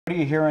What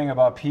are you hearing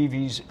about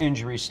PV's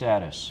injury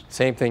status?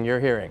 Same thing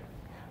you're hearing.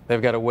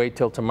 They've got to wait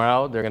till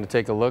tomorrow. They're going to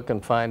take a look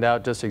and find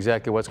out just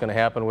exactly what's going to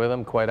happen with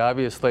him. Quite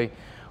obviously,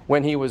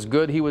 when he was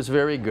good, he was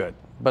very good.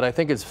 But I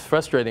think it's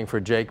frustrating for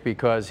Jake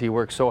because he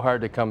worked so hard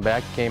to come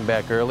back, came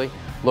back early,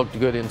 looked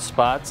good in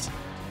spots.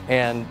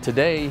 And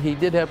today, he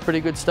did have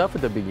pretty good stuff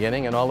at the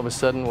beginning, and all of a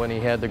sudden, when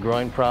he had the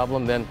groin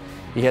problem, then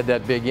he had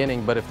that big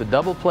inning. But if the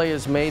double play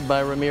is made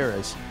by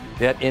Ramirez,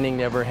 that inning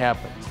never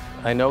happens.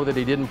 I know that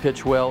he didn't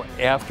pitch well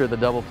after the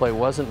double play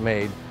wasn't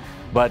made,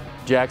 but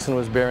Jackson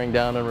was bearing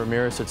down on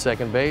Ramirez at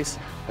second base.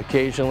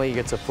 Occasionally, he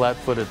gets a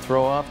flat-footed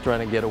throw-off,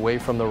 trying to get away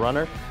from the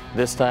runner.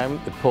 This time,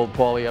 it pulled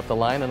Paulie up the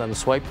line, and on the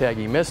swipe tag,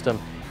 he missed him.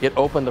 It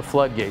opened the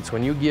floodgates.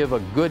 When you give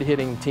a good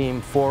hitting team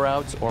 4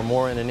 outs or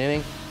more in an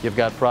inning, you've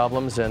got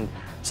problems, and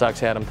Sox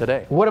had him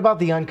today. What about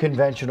the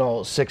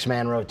unconventional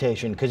 6-man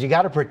rotation? Because you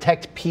got to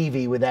protect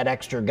Peavy with that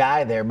extra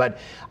guy there, but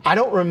I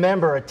don't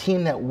remember a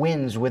team that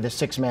wins with a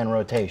 6-man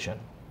rotation.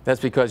 That's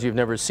because you've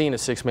never seen a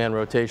 6-man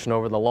rotation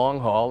over the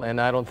long haul,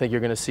 and I don't think you're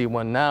going to see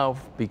one now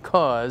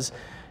because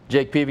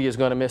Jake Peavy is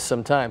going to miss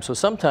some time. So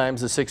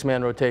sometimes the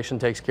 6-man rotation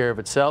takes care of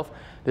itself.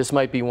 This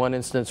might be one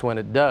instance when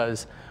it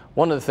does.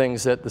 One of the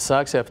things that the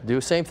Sox have to do,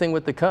 same thing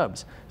with the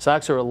Cubs.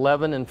 Sox are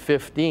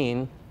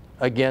 11-15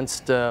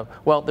 against,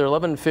 well, they're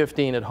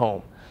 11-15 at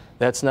home.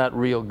 That's not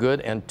real good.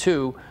 And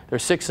 2, they're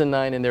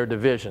 6-9 in their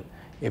division.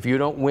 If you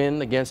don't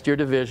win against your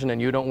division and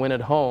you don't win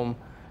at home,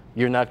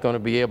 you're not going to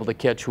be able to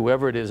catch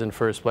whoever it is in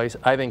first place.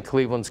 I think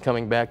Cleveland's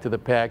coming back to the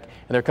pack,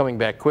 and they're coming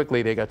back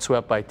quickly. They got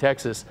swept by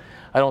Texas.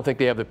 I don't think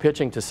they have the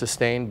pitching to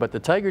sustain, but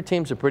the Tiger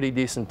team's a pretty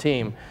decent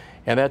team,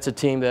 and that's a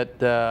team that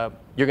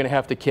you're going to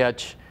have to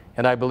catch,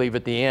 and I believe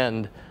at the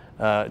end,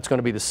 it's going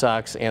to be the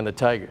Sox and the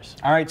Tigers.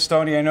 All right,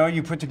 Stoney, I know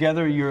you put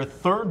together your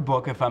 3rd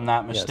book, if I'm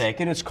not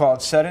mistaken. Yes. It's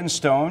called Set in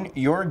Stone,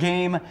 Your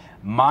Game,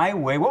 My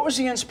Way. What was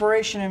the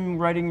inspiration in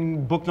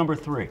writing book number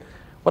 3?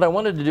 What I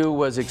wanted to do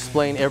was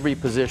explain every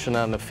position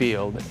on the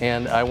field,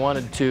 and I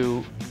wanted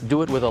to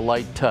do it with a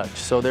light touch.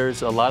 So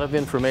there's a lot of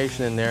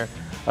information in there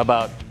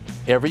about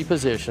every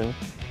position,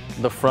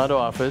 the front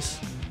office,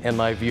 and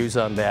my views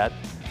on that.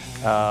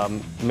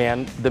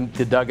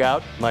 The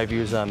dugout, my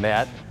views on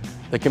that.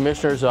 The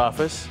commissioner's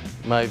office,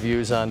 my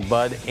views on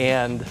Bud,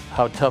 and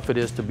how tough it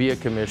is to be a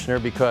commissioner,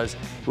 because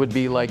it would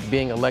be like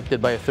being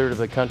elected by 1/3 of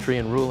the country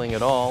and ruling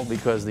it all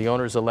because the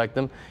owners elect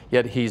him,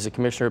 yet he's a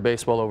commissioner of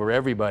baseball over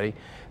everybody.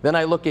 Then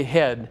I look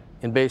ahead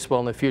in baseball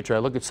in the future. I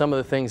look at some of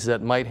the things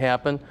that might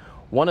happen.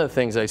 One of the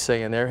things I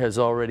say in there has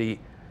already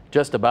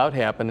just about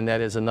happened, and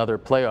that is another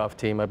playoff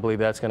team. I believe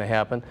that's going to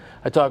happen.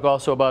 I talk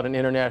also about an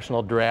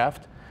international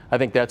draft. I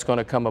think that's going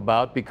to come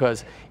about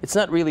because it's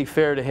not really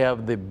fair to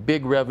have the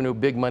big revenue,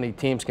 big money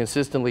teams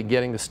consistently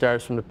getting the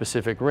stars from the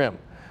Pacific Rim.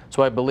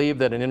 So I believe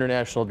that an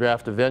international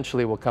draft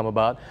eventually will come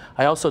about.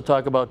 I also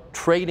talk about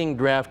trading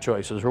draft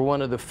choices. We're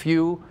one of the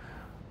few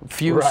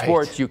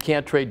sports you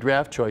can't trade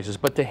draft choices.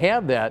 But to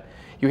have that,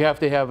 you have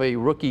to have a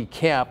rookie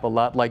cap, a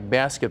lot like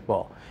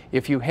basketball.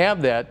 If you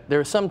have that, there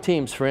are some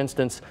teams, for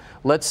instance,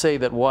 let's say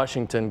that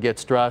Washington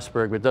gets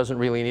Strasburg but doesn't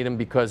really need him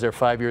because they're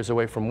 5 years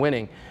away from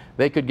winning.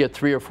 They could get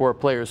 3 or 4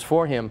 players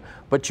for him,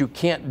 but you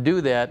can't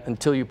do that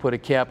until you put a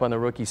cap on the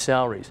rookie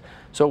salaries.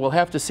 So we'll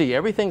have to see.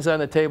 Everything's on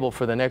the table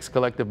for the next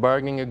collective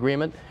bargaining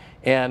agreement,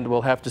 and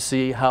we'll have to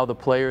see how the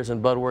players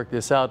and Bud work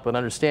this out. But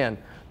understand,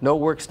 no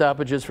work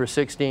stoppages for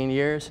 16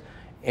 years,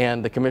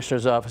 and the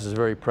commissioner's office is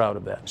very proud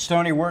of that.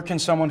 Stoney, where can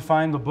someone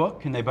find the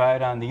book? Can they buy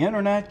it on the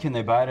internet? Can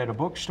they buy it at a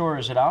bookstore?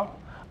 Is it out?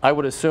 I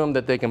would assume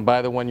that they can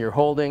buy the one you're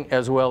holding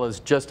as well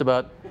as just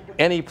about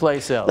any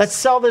place else. Let's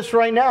sell this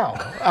right now.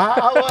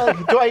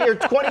 Do I hear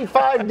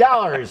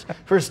 $25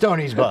 for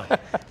Stoney's book?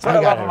 That's what I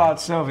love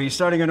about Sylvie. He's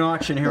starting an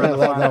auction here in the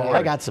final word.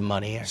 I got some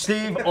money here.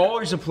 Steve,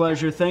 always a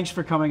pleasure. Thanks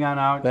for coming on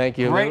out. Thank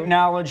you. Great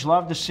knowledge.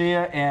 Love to see you.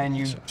 And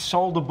you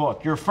sold a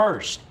book. Your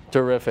first.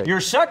 Terrific.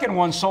 Your second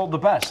one sold the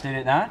best, did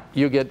it not?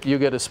 You get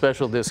a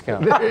special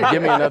discount.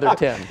 Give me another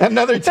 10.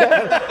 Another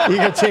 10? You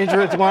can change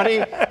for a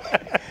 20?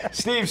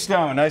 Steve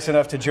Stone, nice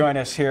enough to join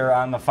us here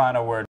on The Final Word.